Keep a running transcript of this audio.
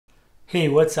Hey,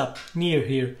 what's up? Nir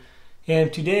here.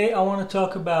 And today I want to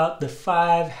talk about the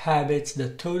 5 habits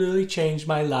that totally changed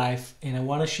my life, and I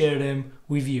want to share them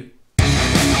with you.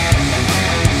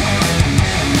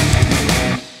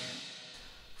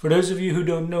 For those of you who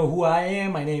don't know who I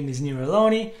am, my name is Nir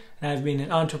Aloni, and I've been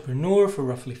an entrepreneur for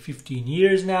roughly 15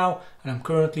 years now, and I'm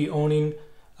currently owning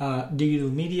a digital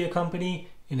media company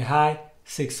in the high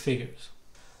 6 figures.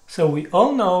 So we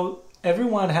all know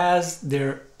everyone has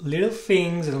their little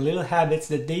things and little habits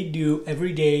that they do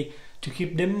every day to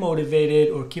keep them motivated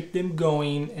or keep them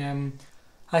going. And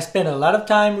I spend a lot of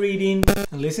time reading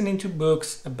and listening to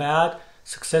books about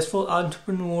successful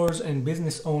entrepreneurs and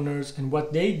business owners and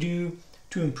what they do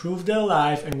to improve their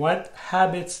life and what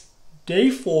habits they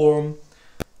form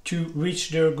to reach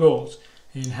their goals.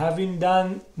 And having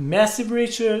done massive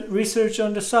research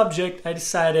on the subject, I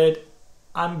decided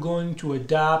I'm going to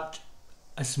adopt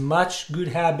as much good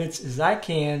habits as I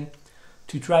can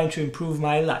to try to improve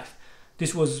my life.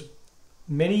 This was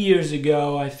many years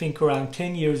ago, I think around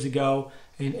 10 years ago,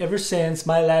 and ever since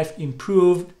my life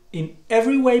improved in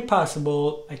every way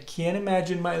possible. I can't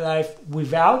imagine my life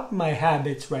without my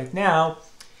habits right now,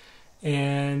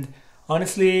 and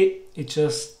honestly,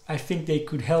 I think they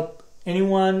could help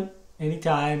anyone,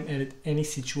 anytime, and at any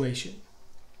situation.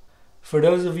 For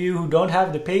those of you who don't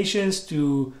have the patience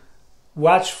to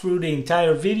watch through the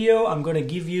entire video, I'm going to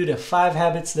give you the 5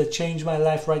 habits that changed my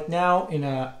life right now in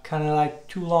a kind of like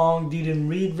too long, didn't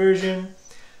read version.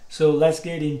 So let's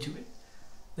get into it.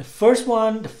 The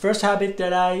first habit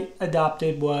that I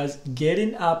adopted was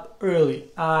getting up early.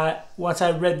 Once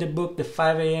I read the book, The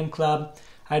 5 a.m. Club,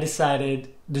 I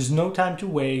decided there's no time to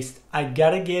waste. I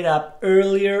gotta get up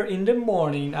earlier in the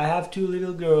morning. I have 2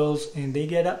 little girls and they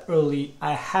get up early.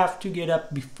 I have to get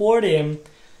up before them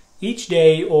each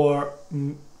day or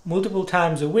multiple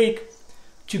times a week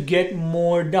to get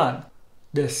more done.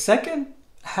 The second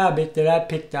habit that I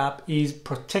picked up is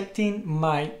protecting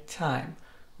my time,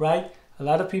 right? A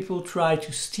lot of people try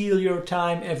to steal your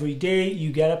time every day.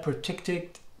 You gotta protect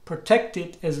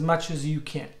it as much as you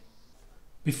can.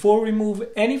 Before we move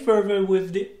any further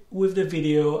with the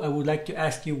video, I would like to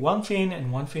ask you one thing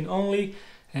and one thing only,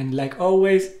 and like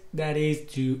always, that is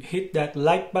to hit that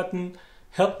like button.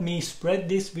 Help me spread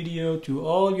this video to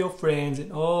all your friends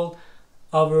and all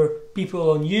other people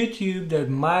on YouTube that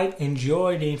might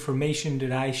enjoy the information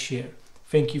that I share.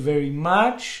 Thank you very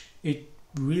much. It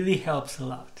really helps a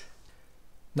lot.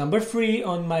 Number 3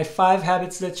 on my 5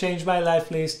 habits that changed my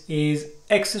life list is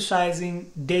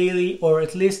exercising daily or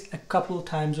at least a couple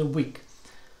times a week.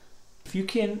 If you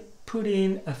can put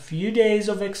in a few days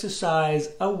of exercise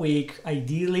a week,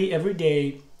 ideally every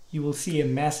day, you will see a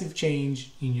massive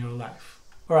change in your life.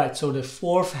 Alright, so the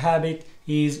 4th habit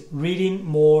is reading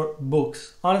more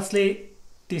books. Honestly,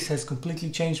 this has completely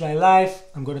changed my life.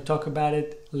 I'm going to talk about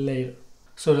it later.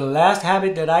 So the last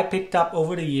habit that I picked up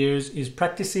over the years is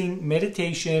practicing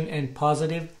meditation and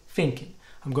positive thinking.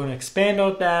 I'm going to expand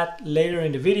on that later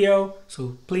in the video,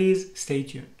 so please stay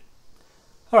tuned.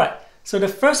 Alright, so the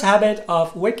first habit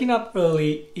of waking up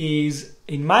early is,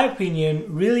 in my opinion,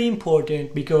 really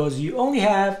important because you only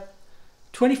have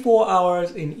 24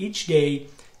 hours in each day,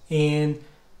 and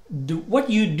what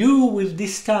you do with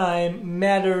this time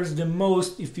matters the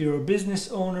most if you're a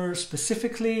business owner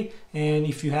specifically, and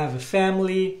if you have a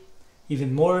family,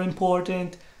 even more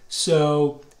important.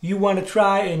 So you want to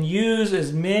try and use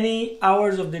as many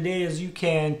hours of the day as you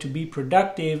can to be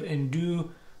productive and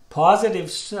do positive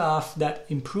stuff that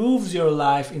improves your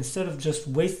life instead of just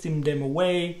wasting them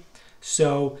away.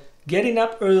 So getting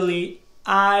up early,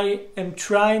 I am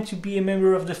trying to be a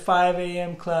member of the 5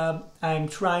 a.m. club. I'm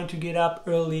trying to get up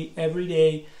early every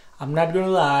day. I'm not gonna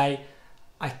lie,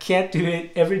 I can't do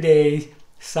it every day.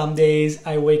 Some days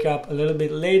I wake up a little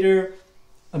bit later.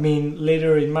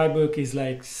 Later in my book is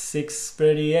like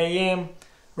 6:30 a.m.,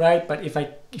 right? But if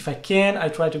I can, I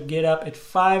try to get up at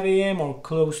 5 a.m. or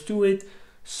close to it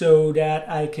so that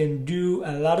I can do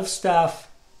a lot of stuff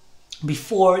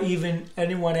before even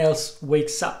anyone else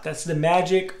wakes up. That's the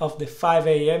magic of the 5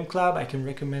 a.m. club. I can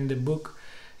recommend the book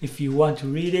if you want to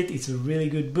read it. It's a really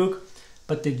good book.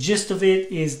 But the gist of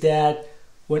it is that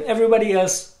when everybody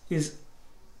else is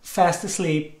fast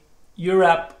asleep, you're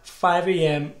up 5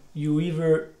 a.m. You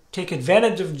either take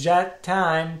advantage of that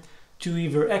time to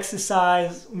either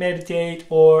exercise, meditate,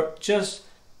 or just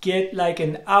get like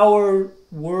an hour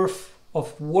worth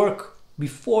of work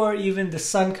before even the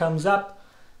sun comes up.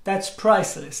 That's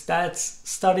priceless. That's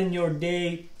starting your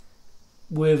day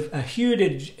with a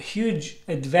huge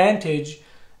advantage,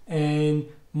 and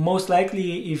most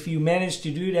likely if you manage to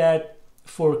do that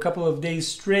for a couple of days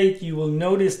straight, you will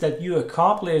notice that you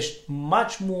accomplished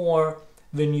much more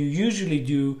than you usually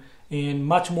do, and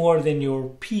much more than your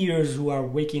peers who are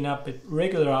waking up at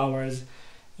regular hours.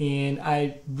 And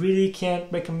I really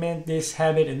can't recommend this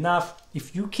habit enough.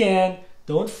 If you can,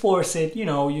 don't force it.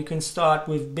 You can start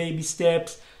with baby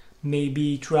steps.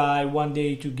 Maybe try one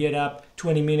day to get up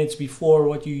 20 minutes before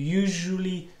what you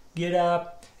usually get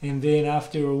up, and then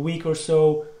after a week or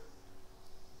so,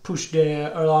 push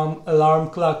the alarm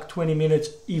clock 20 minutes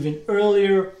even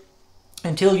earlier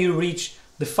until you reach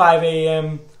the 5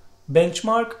 a.m.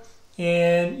 benchmark,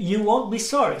 and you won't be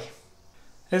sorry.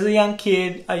 As a young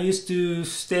kid, I used to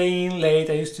stay in late,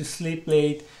 I used to sleep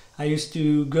late, I used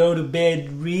to go to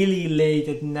bed really late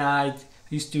at night,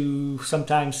 I used to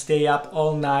sometimes stay up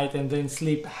all night and then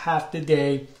sleep half the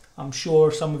day. I'm sure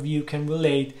some of you can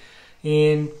relate.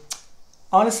 And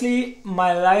honestly,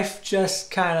 my life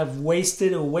just kind of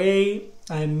wasted away.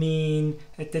 I mean,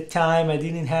 at the time, I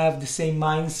didn't have the same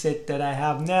mindset that I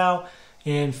have now.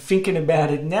 And thinking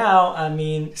about it now, I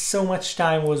mean, so much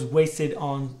time was wasted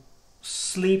on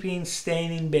sleeping,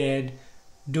 staying in bed,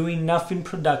 doing nothing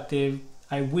productive.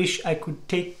 I wish I could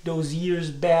take those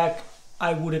years back.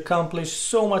 I would accomplish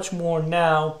so much more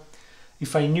now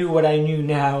if I knew what I knew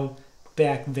now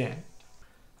back then.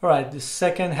 Alright, the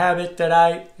second habit that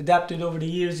I adapted over the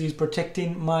years is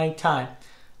protecting my time.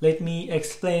 Let me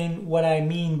explain what I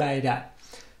mean by that.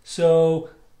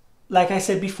 So, like I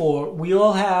said before, we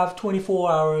all have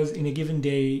 24 hours in a given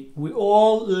day. We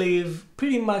all live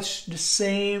pretty much the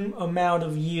same amount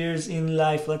of years in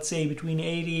life, let's say between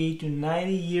 80 to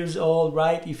 90 years old,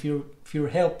 right? If you're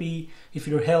healthy, if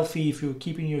you're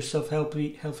keeping yourself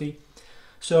healthy.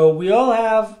 So we all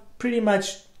have pretty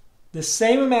much the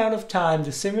same amount of time,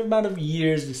 the same amount of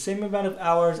years, the same amount of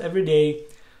hours every day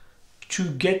to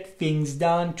get things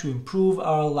done, to improve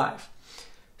our life.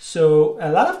 So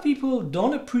a lot of people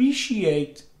don't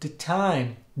appreciate the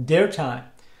time, their time,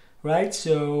 right?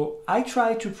 So I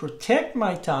try to protect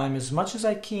my time as much as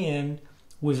I can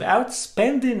without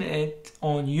spending it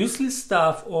on useless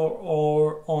stuff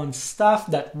or on stuff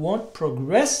that won't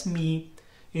progress me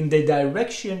in the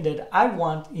direction that I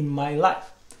want in my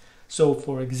life. So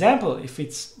for example, if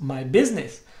it's my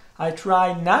business, I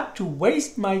try not to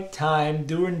waste my time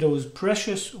during those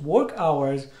precious work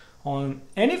hours on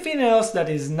anything else that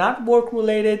is not work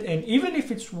related. And even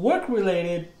if it's work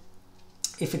related,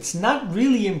 if it's not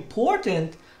really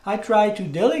important, I try to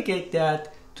delegate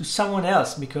that to someone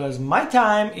else, because my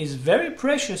time is very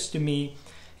precious to me,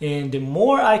 and the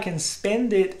more I can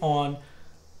spend it on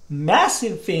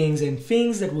massive things and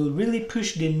things that will really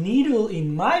push the needle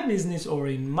in my business or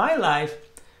in my life,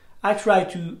 I try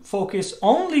to focus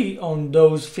only on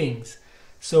those things.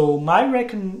 So my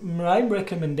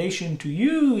recommendation to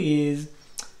you is,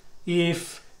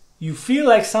 if you feel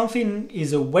like something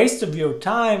is a waste of your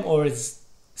time or it's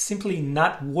simply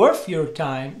not worth your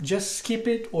time, just skip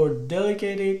it or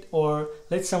delegate it or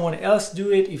let someone else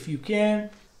do it if you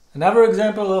can. Another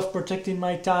example of protecting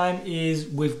my time is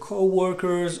with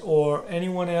co-workers or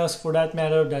anyone else for that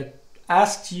matter that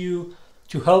asks you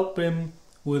to help them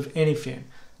with anything.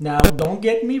 Now, don't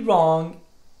get me wrong,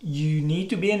 you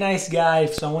need to be a nice guy.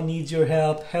 If someone needs your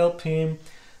help, help him.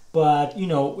 But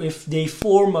if they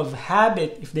form a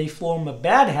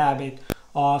bad habit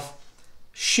of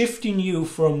shifting you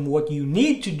from what you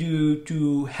need to do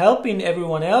to helping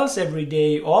everyone else every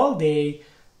day, all day,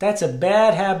 that's a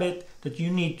bad habit that you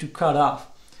need to cut off,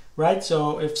 right?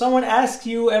 So if someone asks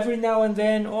you every now and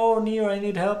then, oh, Nir, I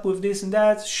need help with this and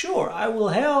that, sure, I will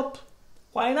help.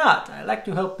 Why not? I like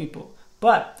to help people.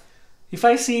 But if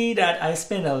I see that I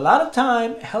spend a lot of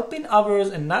time helping others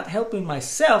and not helping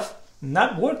myself,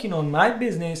 not working on my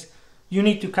business, you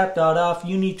need to cut that off.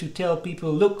 You need to tell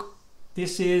people, look,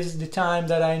 this is the time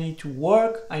that I need to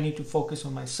work. I need to focus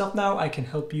on myself now. I can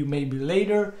help you maybe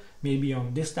later, maybe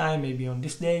on this time, maybe on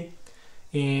this day.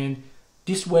 And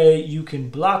this way you can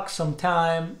block some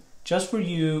time just for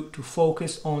you to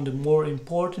focus on the more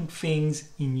important things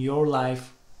in your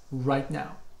life right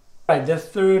now. Right, the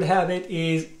third habit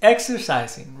is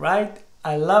exercising, right?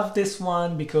 I love this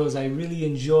one because I really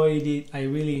enjoyed it. I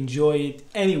really enjoy it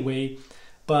anyway.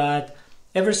 But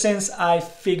ever since I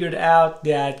figured out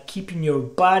that keeping your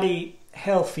body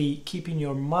healthy, keeping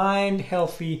your mind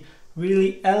healthy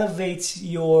really elevates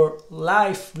your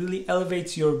life, really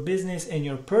elevates your business and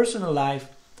your personal life,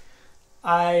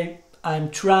 I'm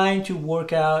trying to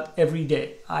work out every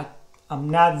day. I'm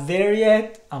not there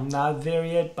yet,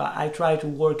 but I try to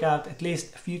work out at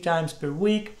least a few times per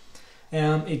week.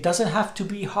 It doesn't have to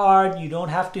be hard. You don't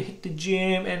have to hit the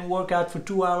gym and work out for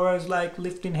 2 hours like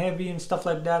lifting heavy and stuff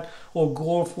like that, or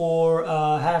go for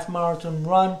a half marathon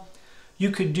run.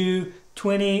 You could do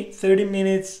 20-30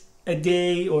 minutes a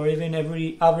day or even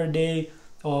every other day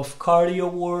of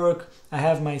cardio work. I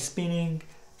have my spinning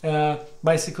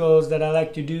bicycles that I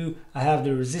like to do. I have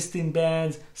the resisting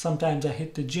bands. Sometimes I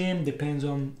hit the gym, depends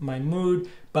on my mood.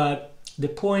 But the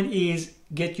point is,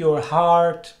 get your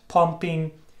heart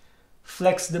pumping,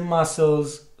 flex the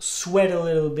muscles, sweat a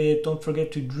little bit. Don't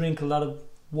forget to drink a lot of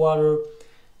water.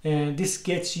 And this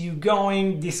gets you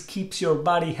going. This keeps your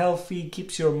body healthy,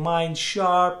 keeps your mind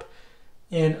sharp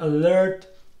and alert.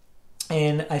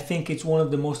 And I think it's one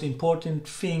of the most important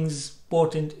things,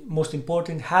 most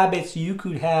important habits you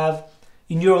could have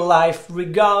in your life,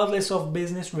 regardless of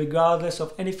business, regardless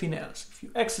of anything else. If you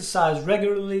exercise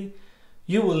regularly,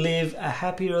 you will live a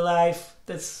happier life.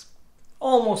 That's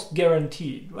almost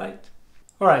guaranteed, right?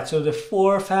 All right, so the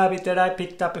fourth habit that I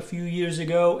picked up a few years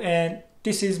ago, and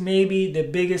this is maybe the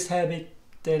biggest habit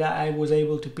that I was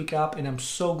able to pick up, and I'm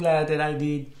so glad that I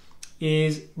did,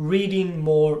 is reading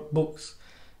more books.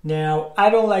 Now,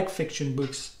 I don't like fiction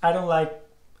books. I don't like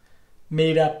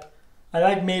made up. I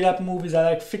like made up movies. I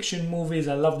like fiction movies.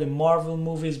 I love the Marvel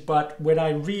movies. But when I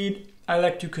read, I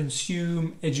like to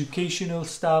consume educational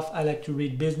stuff. I like to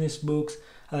read business books.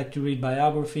 I like to read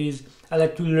biographies. I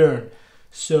like to learn.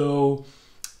 So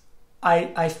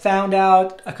I found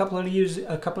out a couple of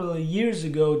years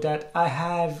ago that I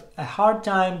have a hard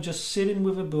time just sitting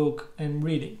with a book and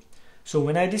reading. So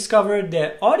when I discovered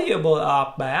the Audible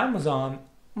app by Amazon,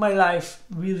 my life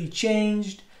really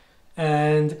changed,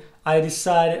 and I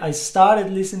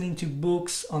started listening to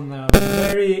books on a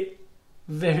very,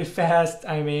 very fast.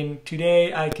 I mean,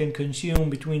 today I can consume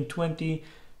between 20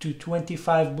 to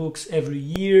 25 books every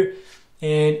year,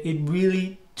 and it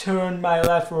really turned my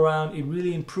life around. It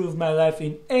really improved my life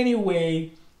in any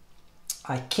way.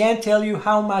 I can't tell you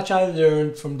how much I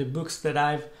learned from the books that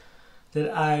I've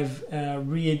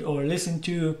read or listened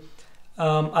to.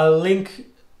 I'll link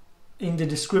in the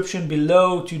description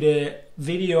below to the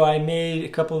video I made a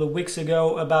couple of weeks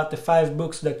ago about the 5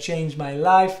 books that changed my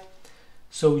life,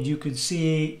 so you could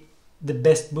see the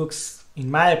best books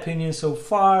in my opinion so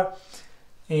far.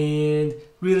 And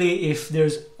really, if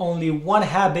there's only one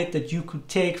habit that you could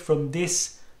take from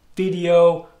this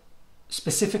video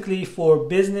specifically for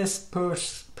business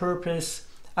purpose,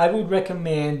 I would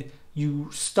recommend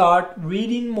you start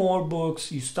reading more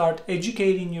books, you start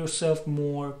educating yourself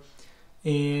more,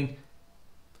 and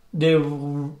the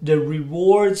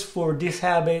rewards for this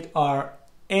habit are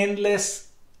endless.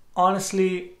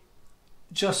 Honestly,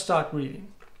 just start reading.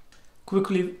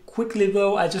 Quickly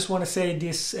though, I just want to say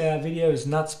this video is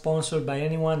not sponsored by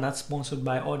anyone, not sponsored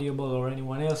by Audible or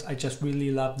anyone else. I just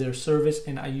really love their service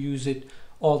and I use it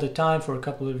all the time for a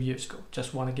couple of years ago.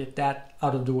 Just want to get that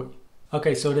out of the way.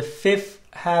 Okay, so the 5th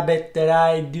habit that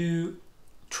I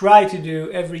try to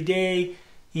do every day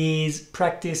is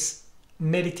practice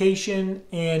meditation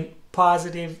and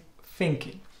positive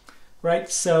thinking, right?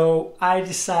 So I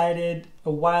decided a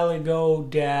while ago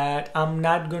that I'm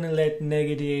not gonna let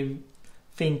negative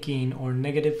thinking or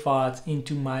negative thoughts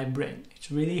into my brain.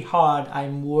 It's really hard.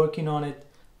 I'm working on it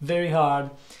very hard,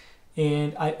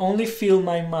 and I only fill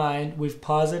my mind with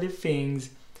positive things,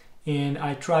 and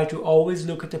I try to always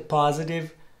look at the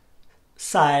positive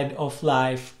side of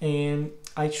life. And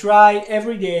I try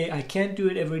every day. I can't do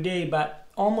it every day, but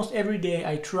almost every day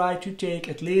I try to take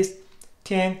at least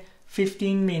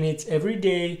 10-15 minutes every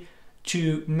day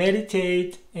to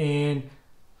meditate and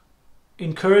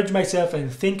encourage myself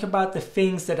and think about the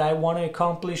things that I want to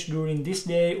accomplish during this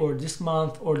day or this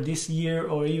month or this year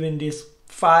or even this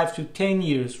 5 to 10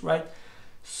 years, right?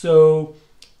 So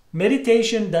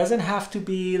meditation doesn't have to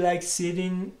be like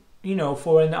sitting,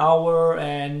 for an hour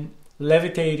and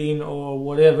levitating or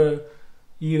whatever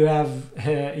you have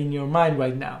in your mind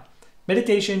right now.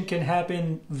 Meditation can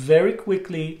happen very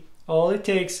quickly. All it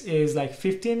takes is like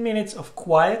 15 minutes of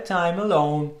quiet time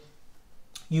alone.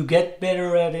 You get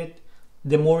better at it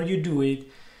the more you do it.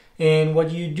 And what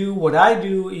I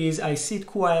do is I sit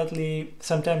quietly.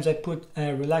 Sometimes I put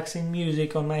relaxing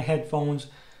music on my headphones,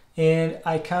 and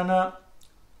I kind of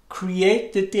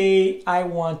create the day I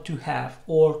want to have,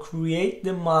 or create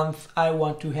the month I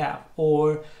want to have,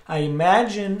 or I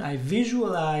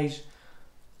visualize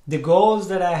the goals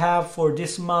that I have for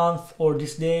this month or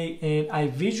this day, and I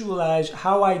visualize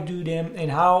how I do them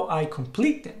and how I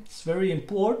complete them. It's very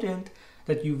important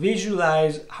that you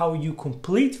visualize how you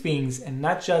complete things and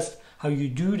not just how you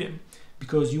do them,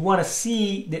 because you want to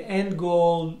see the end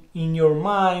goal in your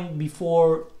mind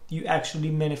before you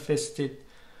actually manifest it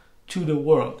to the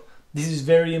world. This is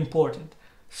very important.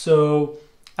 So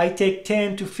I take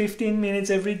 10 to 15 minutes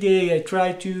every day. I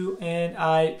try to, and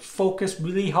I focus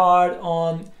really hard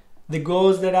on the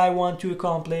goals that I want to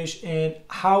accomplish and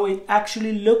how it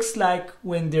actually looks like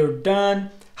when they're done,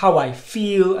 how I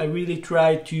feel. I really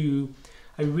try to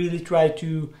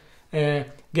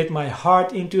get my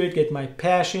heart into it, get my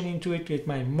passion into it, get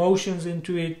my emotions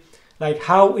into it, like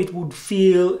how it would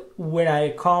feel when I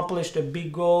accomplished a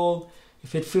big goal.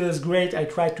 If it feels great, I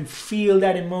try to feel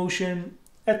that emotion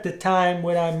at the time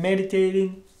when I'm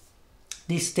meditating.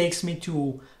 This takes me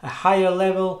to a higher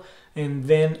level, and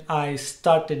then I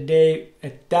start the day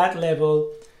at that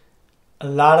level. A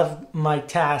lot of my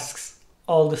tasks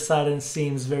all of a sudden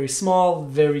seems very small,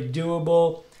 very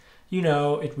doable. You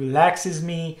know, it relaxes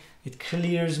me, it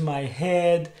clears my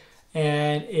head,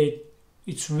 and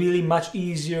it's really much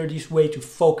easier this way to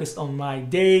focus on my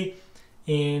day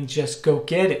and just go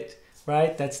get it,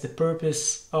 right? That's the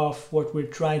purpose of what we're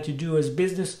trying to do as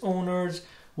business owners.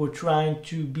 We're trying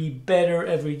to be better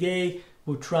every day.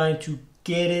 We're trying to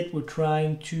get it. We're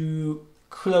trying to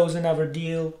close another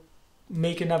deal,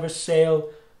 make another sale,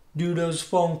 do those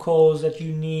phone calls that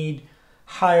you need,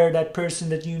 hire that person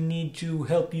that you need to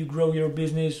help you grow your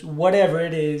business, whatever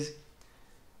it is.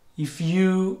 If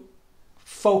you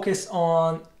focus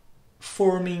on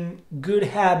forming good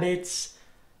habits,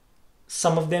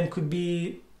 some of them could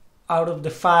be out of the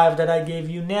 5 that I gave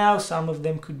you now, some of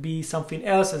them could be something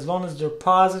else. As long as they're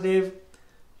positive,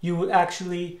 you will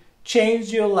actually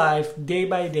change your life day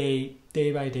by day,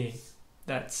 day by day.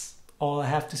 That's all I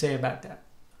have to say about that.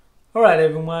 Alright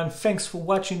everyone, thanks for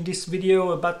watching this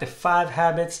video about the 5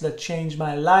 habits that changed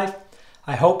my life.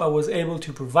 I hope I was able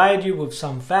to provide you with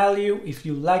some value. If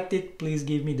you liked it, please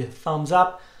give me the thumbs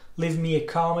up. Leave me a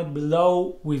comment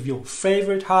below with your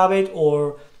favorite habit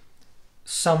or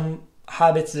some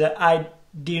habits that I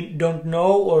don't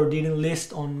know or didn't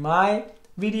list on my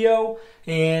video,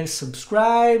 and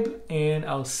subscribe, and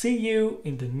I'll see you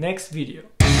in the next video.